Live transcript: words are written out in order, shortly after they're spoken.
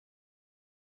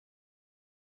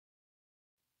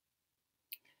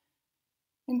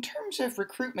In terms of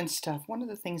recruitment stuff, one of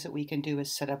the things that we can do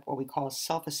is set up what we call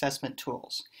self-assessment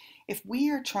tools. If we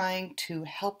are trying to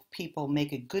help people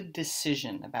make a good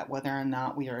decision about whether or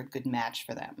not we are a good match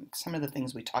for them, some of the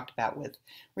things we talked about with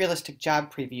realistic job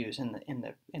previews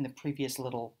in the previous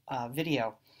little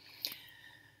video,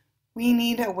 we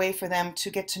need a way for them to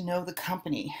get to know the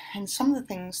company. And some of the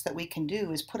things that we can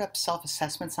do is put up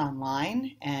self-assessments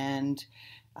online and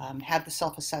have the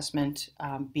self-assessment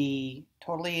be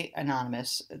totally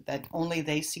anonymous, that only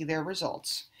they see their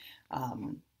results.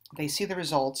 They see the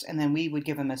results, and then we would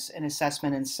give them an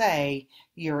assessment and say,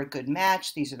 you're a good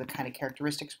match, these are the kind of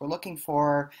characteristics we're looking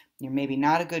for, you're maybe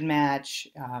not a good match,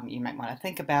 you might want to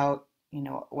think about,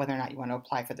 whether or not you want to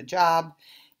apply for the job.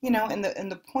 And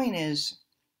the point is,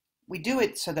 we do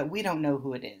it so that we don't know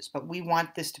who it is, but we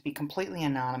want this to be completely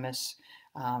anonymous,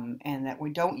 and that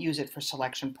we don't use it for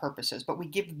selection purposes, but we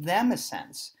give them a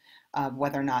sense of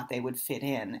whether or not they would fit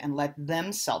in and let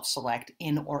them self-select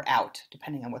in or out,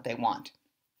 depending on what they want.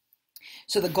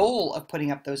 So the goal of putting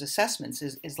up those assessments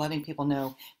is letting people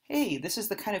know, hey, this is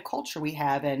the kind of culture we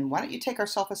have, and why don't you take our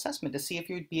self-assessment to see if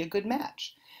you'd be a good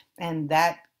match? And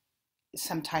that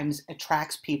sometimes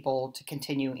attracts people to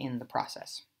continue in the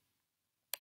process.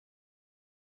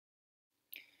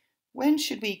 When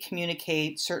should we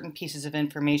communicate certain pieces of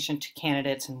information to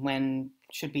candidates, and when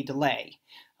should we delay?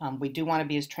 We do want to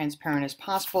be as transparent as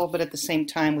possible, but at the same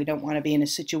time, we don't want to be in a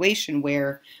situation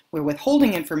where we're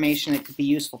withholding information that could be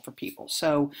useful for people.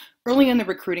 So early in the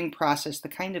recruiting process, the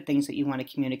kind of things that you want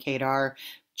to communicate are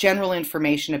general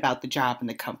information about the job and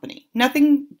the company.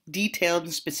 Nothing detailed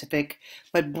and specific,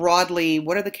 but broadly,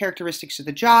 what are the characteristics of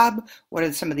the job? What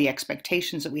are some of the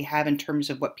expectations that we have in terms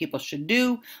of what people should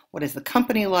do? What is the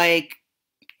company like?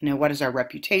 What is our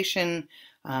reputation?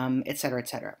 Et cetera, et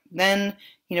cetera. Then,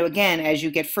 again, as you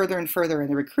get further and further in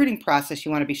the recruiting process,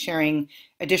 you want to be sharing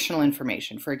additional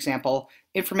information. For example,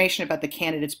 information about the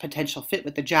candidate's potential fit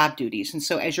with the job duties. And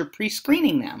so as you're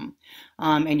pre-screening them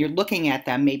and you're looking at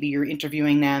them, maybe you're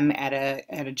interviewing them at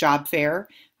a job fair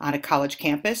on a college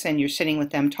campus, and you're sitting with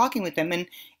them, talking with them, and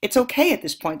it's okay at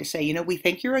this point to say, we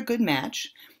think you're a good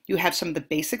match. You have some of the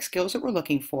basic skills that we're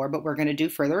looking for, but we're going to do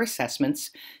further assessments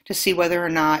to see whether or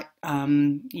not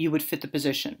you would fit the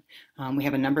position. We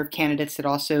have a number of candidates that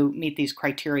also meet these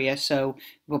criteria, so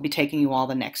we'll be taking you all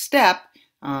the next step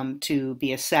to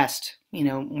be assessed,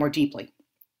 more deeply.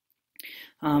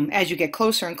 As you get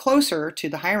closer and closer to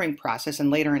the hiring process and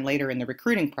later in the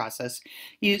recruiting process,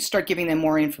 you start giving them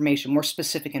more information, more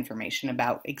specific information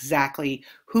about exactly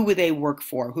who would they work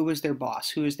for, who is their boss,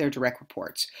 who is their direct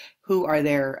reports, who are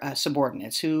their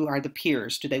subordinates, who are the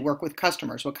peers, do they work with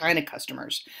customers, what kind of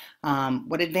customers,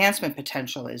 what advancement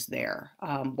potential is there,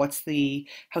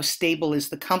 how stable is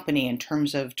the company in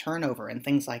terms of turnover and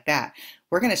things like that.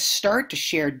 We're going to start to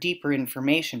share deeper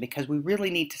information because we really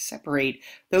need to separate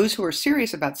those who are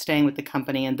serious about staying with the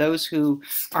company and those who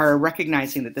are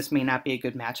recognizing that this may not be a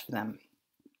good match for them.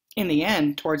 In the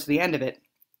end, towards the end of it,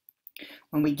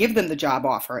 when we give them the job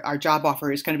offer, our job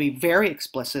offer is going to be very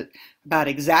explicit about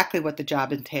exactly what the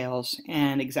job entails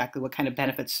and exactly what kind of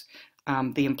benefits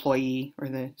the employee or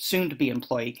the soon-to-be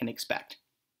employee can expect.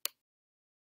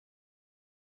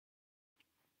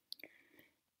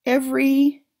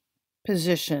 Every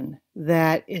position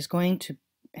that is going to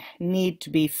need to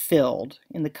be filled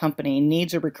in the company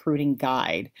needs a recruiting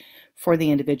guide for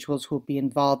the individuals who will be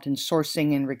involved in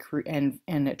sourcing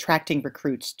and attracting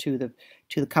recruits to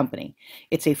the company.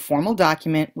 It's a formal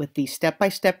document with the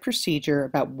step-by-step procedure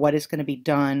about what is going to be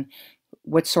done,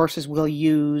 what sources we'll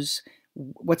use,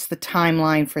 what's the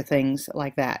timeline for things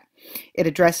like that. It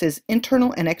addresses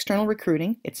internal and external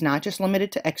recruiting. It's not just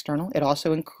limited to external. It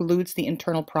also includes the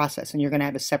internal process, and you're going to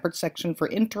have a separate section for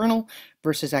internal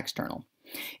versus external.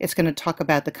 It's going to talk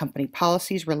about the company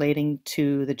policies relating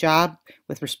to the job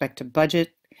with respect to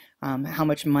budget, how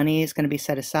much money is going to be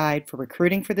set aside for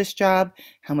recruiting for this job,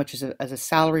 how much is a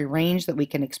salary range that we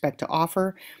can expect to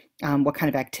offer, what kind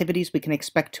of activities we can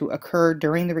expect to occur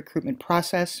during the recruitment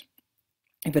process.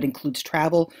 If it includes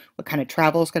travel, what kind of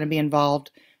travel is going to be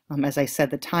involved. As I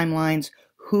said, the timelines,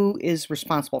 who is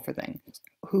responsible for things,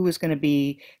 who is going to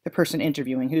be the person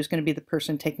interviewing, who's going to be the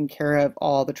person taking care of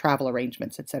all the travel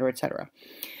arrangements, et cetera, et cetera.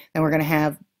 Then we're going to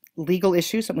have legal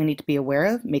issues that we need to be aware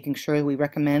of, making sure we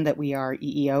recommend that we are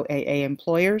EEO-AA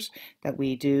employers, that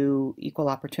we do equal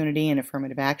opportunity and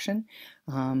affirmative action,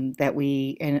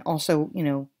 and also,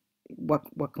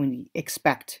 what can we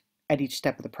expect at each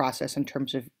step of the process in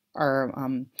terms of our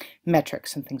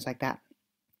metrics and things like that.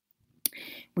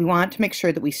 We want to make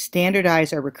sure that we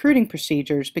standardize our recruiting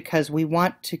procedures because we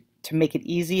want to to make it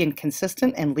easy and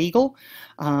consistent and legal.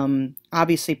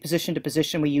 Obviously, position to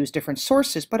position, we use different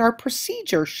sources, but our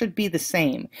procedure should be the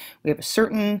same. We have a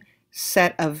certain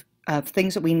set of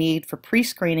things that we need for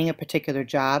pre-screening a particular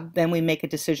job. Then we make a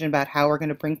decision about how we're going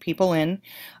to bring people in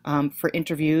for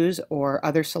interviews or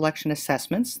other selection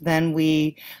assessments. Then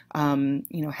we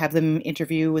have them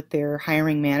interview with their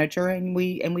hiring manager, and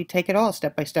we take it all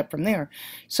step by step from there.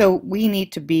 So we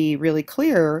need to be really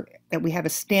clear that we have a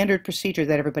standard procedure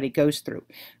that everybody goes through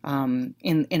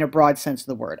in a broad sense of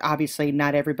the word. Obviously,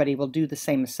 not everybody will do the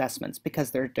same assessments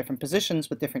because there are different positions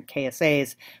with different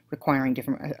KSAs requiring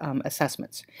different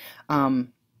assessments.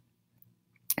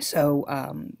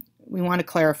 We want to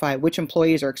clarify which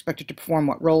employees are expected to perform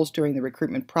what roles during the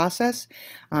recruitment process.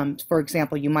 For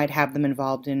example, you might have them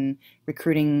involved in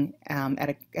recruiting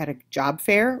at a job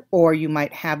fair, or you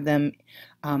might have them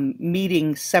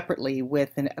meeting separately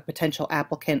with a potential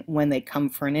applicant when they come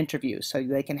for an interview, so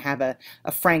they can have a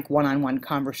frank one-on-one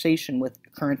conversation with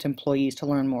current employees to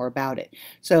learn more about it.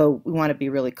 So we want to be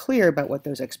really clear about what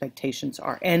those expectations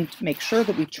are and make sure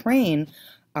that we train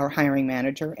our hiring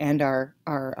manager and our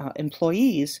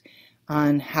employees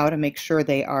on how to make sure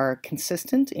they are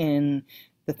consistent in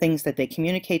the things that they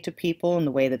communicate to people and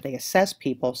the way that they assess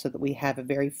people, so that we have a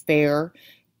very fair,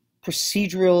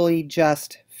 procedurally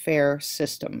just, fair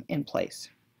system in place.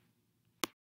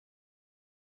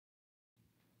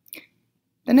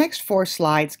 The next 4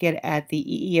 slides get at the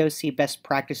EEOC best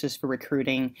practices for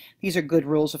recruiting. These are good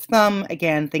rules of thumb,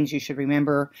 again, things you should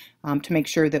remember to make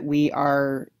sure that we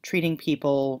are treating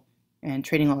people and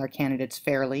treating all our candidates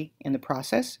fairly in the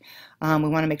process. We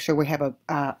want to make sure we have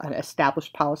an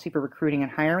established policy for recruiting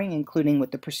and hiring, including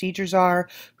what the procedures are,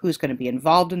 who's going to be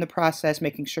involved in the process,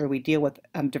 making sure we deal with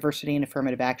diversity and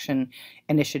affirmative action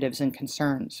initiatives and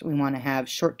concerns. We want to have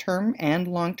short-term and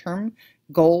long-term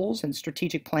goals and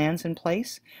strategic plans in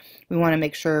place. We want to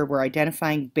make sure we're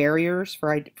identifying barriers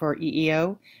for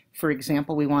EEO. For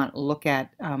example, we want to look at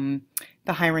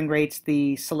the hiring rates,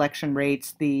 the selection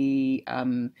rates, the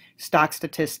stock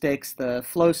statistics, the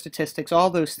flow statistics, all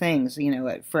those things,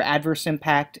 for adverse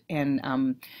impact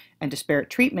and disparate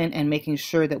treatment, and making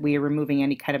sure that we are removing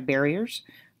any kind of barriers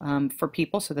for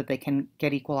people so that they can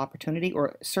get equal opportunity,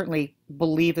 or certainly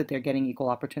believe that they're getting equal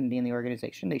opportunity in the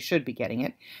organization. They should be getting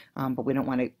it, but we don't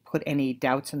want to put any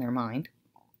doubts in their mind.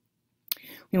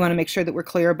 We want to make sure that we're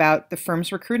clear about the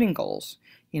firm's recruiting goals,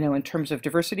 in terms of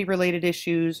diversity-related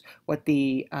issues, what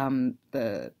the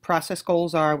process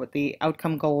goals are, what the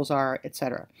outcome goals are,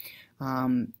 etc.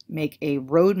 Make a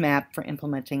roadmap for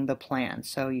implementing the plan.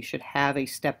 So you should have a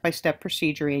step-by-step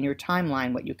procedure in your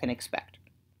timeline, what you can expect.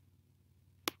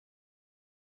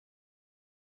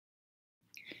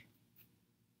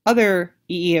 Other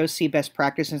EEOC best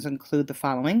practices include the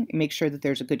following. Make sure that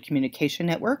there's a good communication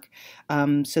network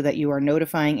so that you are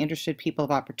notifying interested people of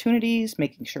opportunities,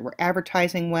 making sure we're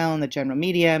advertising well in the general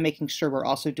media, making sure we're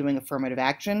also doing affirmative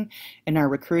action in our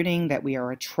recruiting, that we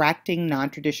are attracting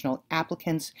non-traditional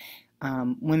applicants,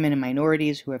 women and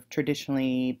minorities who have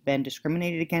traditionally been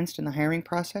discriminated against in the hiring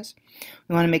process.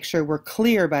 We want to make sure we're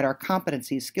clear about our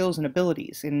competencies, skills, and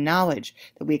abilities and knowledge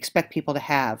that we expect people to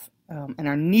have and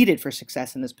are needed for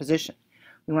success in this position.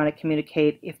 We want to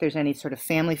communicate if there's any sort of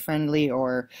family-friendly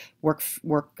or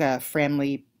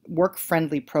work-friendly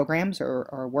programs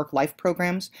or work-life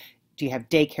programs. Do you have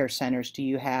daycare centers? Do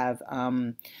you have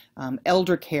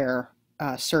elder care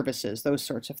services? Those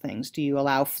sorts of things. Do you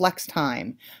allow flex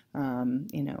time?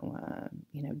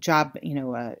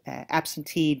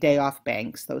 Absentee day off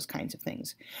banks? Those kinds of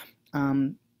things.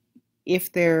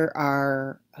 If there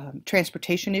are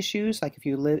transportation issues, like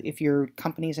if your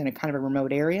company's in a kind of a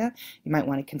remote area, you might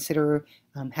want to consider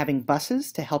having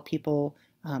buses to help people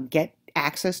get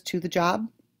access to the job.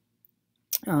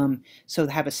 So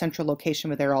have a central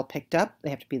location where they're all picked up. They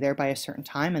have to be there by a certain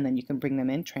time, and then you can bring them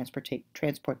in, transport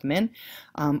them in,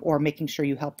 or making sure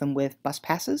you help them with bus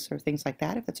passes or things like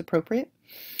that if it's appropriate.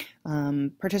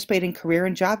 Participate in career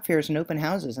and job fairs and open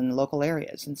houses in the local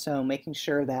areas, and so making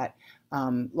sure that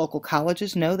local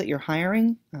colleges know that you're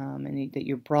hiring and that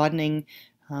you're broadening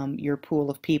your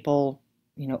pool of people,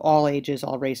 all ages,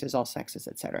 all races, all sexes,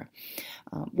 etc.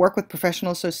 Work with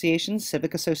professional associations,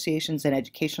 civic associations, and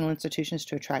educational institutions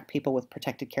to attract people with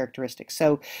protected characteristics.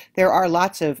 So there are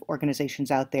lots of organizations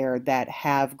out there that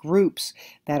have groups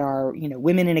that are,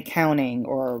 Women in Accounting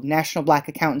or National Black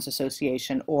Accountants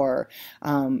Association or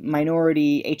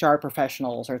minority HR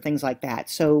professionals or things like that.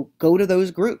 So go to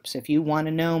those groups. If you want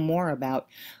to know more about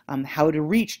how to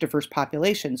reach diverse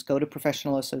populations, go to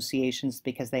professional associations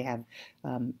because they have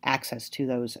access to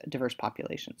those diverse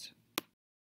populations.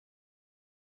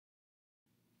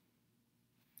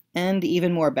 and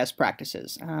even more best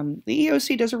practices. The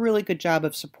EEOC does a really good job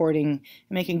of supporting and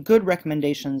making good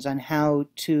recommendations on how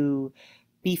to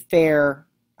be fair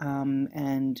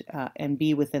and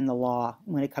be within the law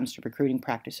when it comes to recruiting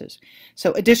practices.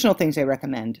 So additional things I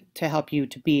recommend to help you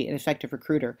to be an effective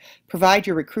recruiter: provide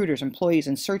your recruiters, employees,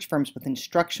 and search firms with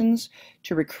instructions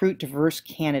to recruit diverse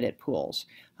candidate pools.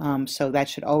 So that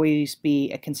should always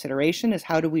be a consideration, is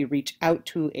how do we reach out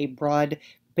to a broad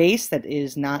base that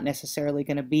is not necessarily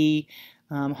going to be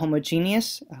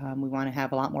homogeneous. We want to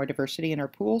have a lot more diversity in our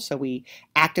pool, so we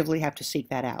actively have to seek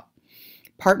that out.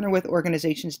 Partner with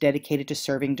organizations dedicated to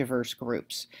serving diverse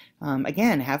groups.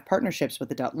 Again, have partnerships with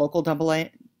the local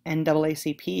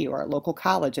NAACP or a local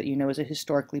college that you know is a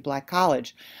historically black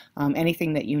college.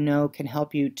 Anything that you know can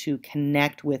help you to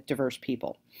connect with diverse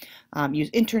people. Use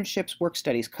internships, work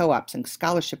studies, co-ops, and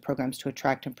scholarship programs to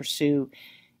attract and pursue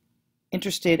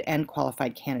interested and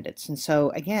qualified candidates. And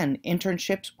so again,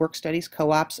 internships, work studies,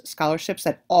 co-ops, scholarships,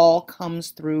 that all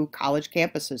comes through college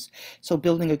campuses. So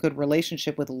building a good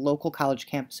relationship with local college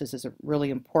campuses is really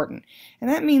important. And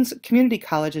that means community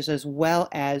colleges as well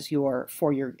as your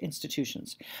four-year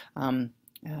institutions.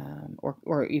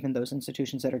 Or even those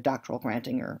institutions that are doctoral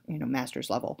granting or master's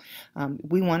level.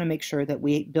 We want to make sure that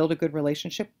we build a good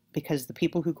relationship, because the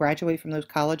people who graduate from those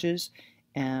colleges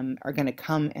are going to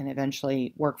come and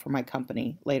eventually work for my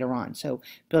company later on. So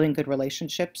building good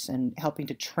relationships and helping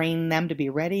to train them to be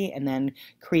ready, and then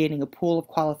creating a pool of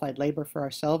qualified labor for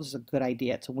ourselves, is a good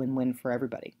idea. It's a win-win for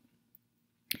everybody.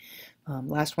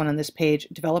 Last one on this page: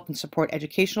 develop and support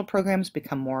educational programs,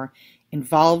 become more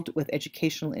involved with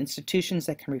educational institutions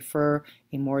that can refer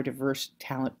a more diverse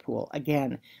talent pool.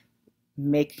 Again,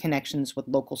 make connections with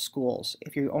local schools.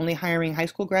 If you're only hiring high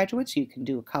school graduates, you can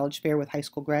do a college fair with high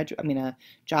school a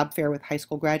job fair with high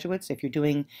school graduates. If you're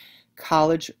doing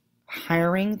college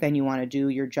hiring, then you want to do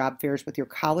your job fairs with your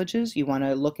colleges. You want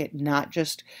to look at not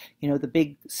just, the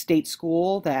big state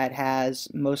school that has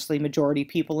mostly majority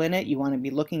people in it. You want to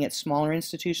be looking at smaller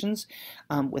institutions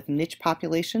with niche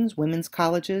populations, women's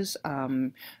colleges.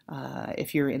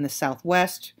 If you're in the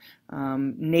Southwest,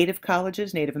 Native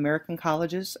colleges, Native American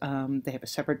colleges, they have a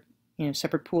separate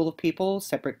pool of people,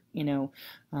 separate,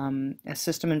 a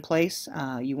system in place.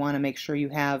 You want to make sure you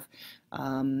have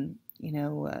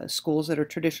schools that are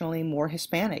traditionally more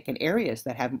Hispanic, and areas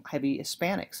that have heavy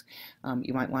Hispanics.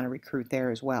 You might want to recruit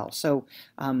there as well. So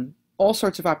all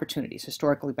sorts of opportunities,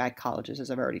 historically black colleges,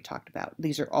 as I've already talked about.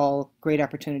 These are all great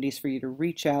opportunities for you to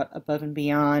reach out above and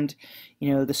beyond,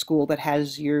 the school that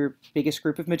has your biggest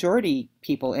group of majority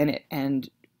people in it, and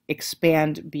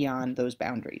expand beyond those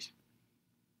boundaries.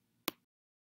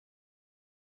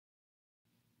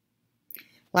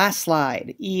 Last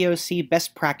slide, EEOC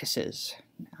best practices.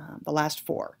 The last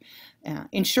four.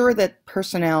 Ensure that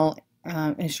personnel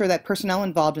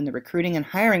involved in the recruiting and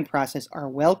hiring process are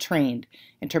well trained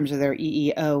in terms of their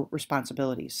EEO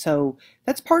responsibilities. So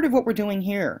that's part of what we're doing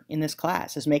here in this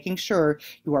class, is making sure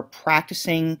you are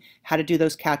practicing how to do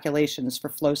those calculations for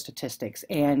flow statistics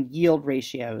and yield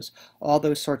ratios, all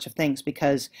those sorts of things,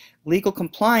 because legal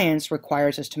compliance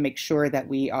requires us to make sure that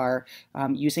we are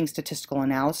using statistical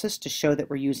analysis to show that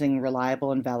we're using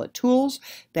reliable and valid tools,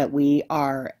 that we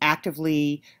are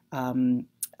actively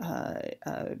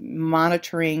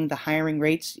monitoring the hiring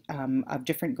rates of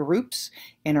different groups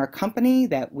in our company,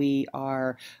 that we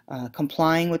are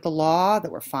complying with the law,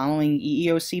 that we're following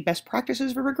EEOC best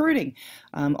practices for recruiting.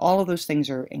 All of those things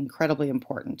are incredibly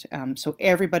important. So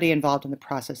everybody involved in the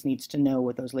process needs to know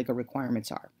what those legal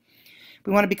requirements are.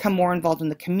 We want to become more involved in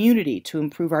the community to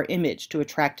improve our image, to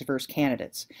attract diverse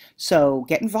candidates. So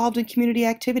get involved in community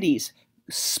activities.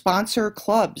 Sponsor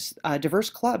clubs, diverse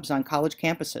clubs on college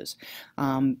campuses.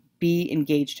 Be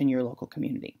engaged in your local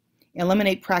community.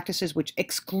 Eliminate practices which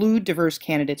exclude diverse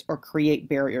candidates or create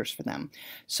barriers for them.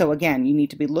 So again, you need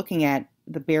to be looking at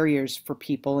the barriers for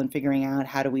people and figuring out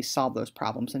how do we solve those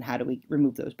problems and how do we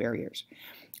remove those barriers.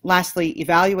 Lastly,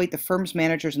 evaluate the firm's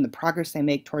managers and the progress they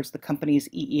make towards the company's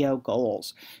EEO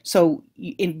goals. So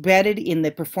embedded in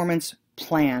the performance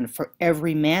plan for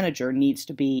every manager needs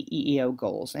to be EEO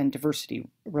goals and diversity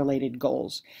related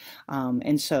goals.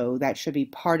 And so that should be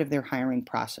part of their hiring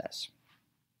process.